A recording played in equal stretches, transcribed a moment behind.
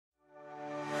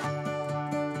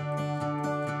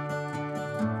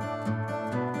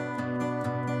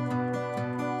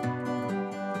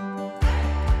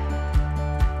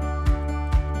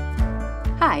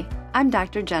I'm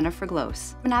Dr. Jennifer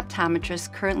Glose, an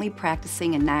optometrist currently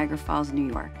practicing in Niagara Falls,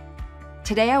 New York.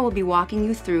 Today I will be walking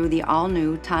you through the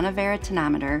all-new Tono-Vera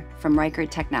Tonometer from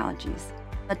Reichert Technologies.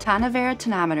 The Tono-Vera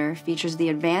Tonometer features the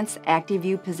advanced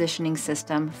ActiView Positioning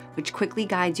System, which quickly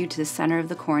guides you to the center of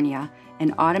the cornea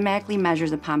and automatically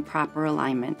measures upon proper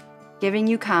alignment, giving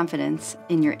you confidence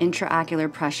in your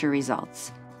intraocular pressure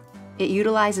results. It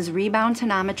utilizes rebound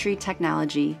tonometry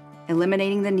technology,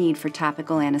 eliminating the need for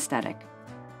topical anesthetic.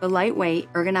 The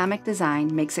lightweight, ergonomic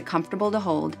design makes it comfortable to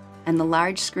hold, and the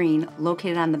large screen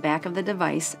located on the back of the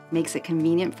device makes it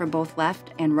convenient for both left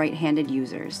and right-handed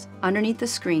users. Underneath the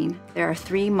screen, there are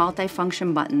 3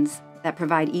 multifunction buttons that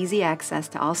provide easy access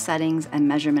to all settings and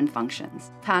measurement functions.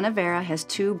 Tono-Vera has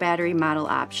 2 battery model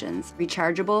options,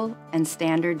 rechargeable and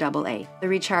standard AA. The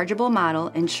rechargeable model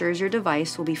ensures your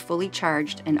device will be fully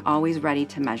charged and always ready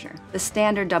to measure. The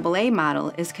standard AA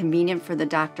model is convenient for the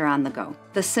doctor on the go.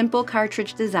 The simple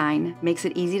cartridge design makes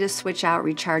it easy to switch out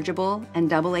rechargeable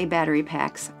and AA battery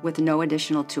packs with no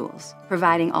additional tools,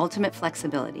 providing ultimate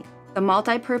flexibility. The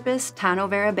multi-purpose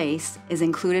Tono-Vera base is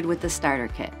included with the starter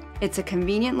kit. It's a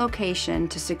convenient location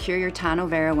to secure your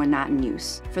Tono-Vera when not in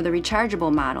use. For the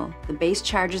rechargeable model, the base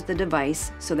charges the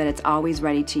device so that it's always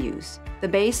ready to use. The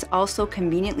base also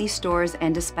conveniently stores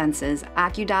and dispenses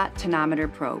Ocu-Dot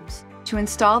Tonometer Probes. To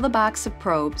install the box of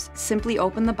probes, simply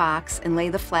open the box and lay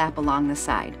the flap along the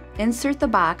side. Insert the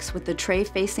box with the tray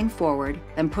facing forward,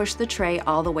 then push the tray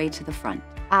all the way to the front.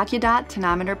 Ocu-Dot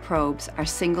Tonometer Probes are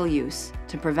single-use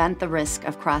to prevent the risk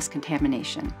of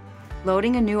cross-contamination.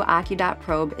 Loading a new Ocu-Dot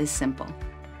probe is simple.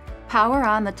 Power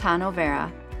on the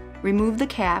Tono-Vera, remove the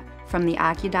cap from the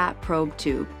Ocu-Dot probe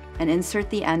tube, and insert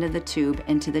the end of the tube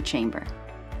into the chamber.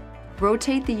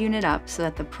 Rotate the unit up so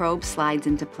that the probe slides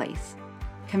into place.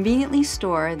 Conveniently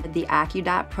store the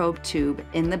Ocu-Dot probe tube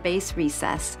in the base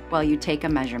recess while you take a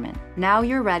measurement. Now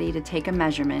you're ready to take a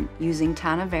measurement using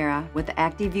Tono-Vera with the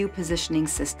ActiView Positioning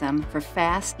System for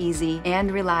fast, easy,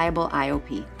 and reliable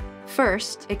IOP.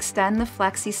 First, extend the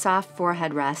FlexiSoft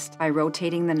forehead rest by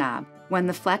rotating the knob. When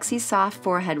the FlexiSoft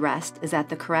forehead rest is at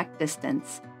the correct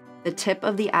distance, the tip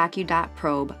of the Ocu-Dot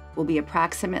probe will be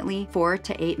approximately 4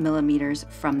 to 8 millimeters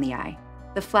from the eye.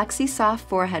 The FlexiSoft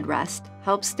forehead rest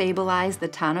helps stabilize the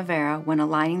Tono-Vera when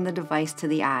aligning the device to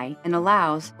the eye and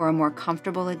allows for a more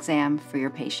comfortable exam for your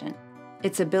patient.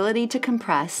 Its ability to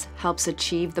compress helps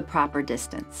achieve the proper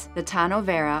distance. The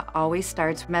Tono-Vera always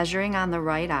starts measuring on the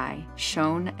right eye,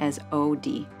 shown as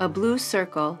OD. A blue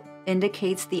circle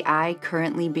indicates the eye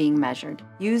currently being measured.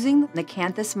 Using the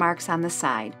canthus marks on the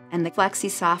side and the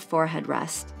FlexiSoft forehead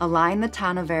rest, align the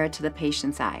Tono-Vera to the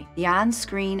patient's eye. The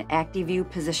on-screen ActiView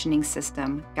Positioning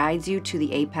System guides you to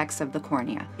the apex of the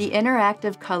cornea. The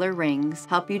interactive color rings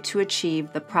help you to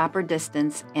achieve the proper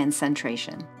distance and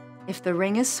centration. If the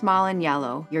ring is small and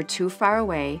yellow, you're too far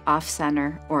away,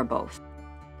 off-center, or both.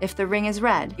 If the ring is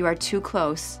red, you are too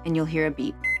close and you'll hear a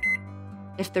beep.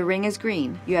 If the ring is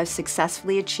green, you have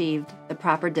successfully achieved the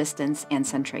proper distance and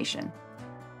centration.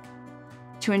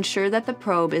 To ensure that the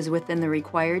probe is within the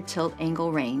required tilt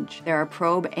angle range, there are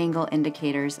probe angle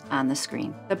indicators on the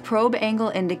screen. The probe angle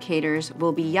indicators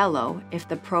will be yellow if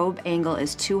the probe angle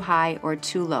is too high or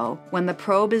too low. When the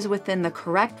probe is within the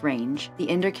correct range, the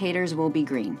indicators will be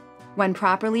green. When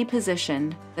properly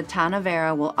positioned, the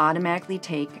Tono-Vera will automatically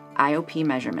take IOP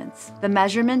measurements. The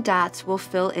measurement dots will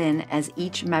fill in as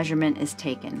each measurement is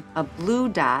taken. A blue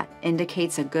dot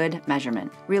indicates a good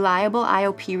measurement. Reliable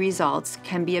IOP results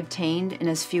can be obtained in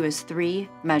as few as 3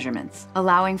 measurements,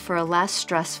 allowing for a less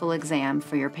stressful exam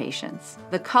for your patients.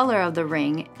 The color of the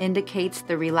ring indicates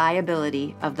the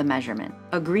reliability of the measurement.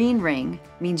 A green ring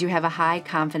means you have a high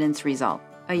confidence result.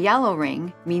 A yellow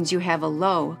ring means you have a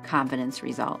low confidence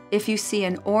result. If you see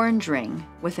an orange ring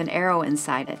with an arrow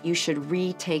inside it, you should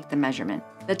retake the measurement.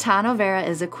 The Tono-Vera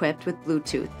is equipped with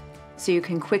Bluetooth, so you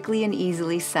can quickly and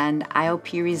easily send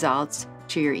IOP results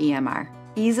to your EMR.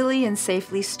 Easily and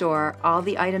safely store all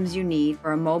the items you need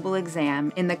for a mobile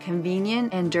exam in the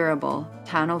convenient and durable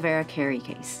Tono-Vera carry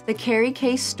case. The carry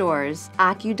case stores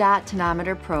Ocu-Dot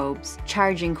Tonometer probes,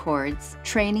 charging cords,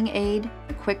 training aid,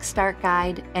 a quick start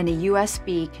guide, and a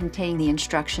USB containing the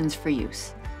instructions for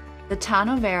use. The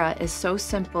Tono-Vera is so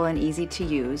simple and easy to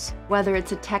use, whether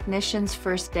it's a technician's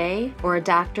first day or a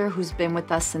doctor who's been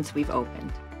with us since we've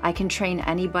opened. I can train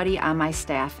anybody on my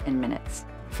staff in minutes.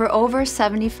 For over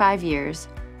 75 years,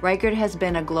 Reichert has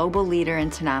been a global leader in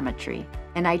tonometry,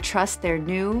 and I trust their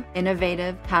new,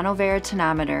 innovative Tono-Vera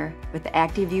Tonometer with the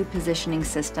ActiView Positioning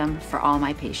System for all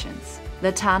my patients.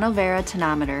 The Tono-Vera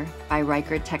Tonometer by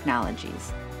Reichert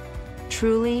Technologies.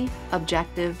 Truly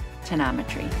objective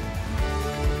tonometry.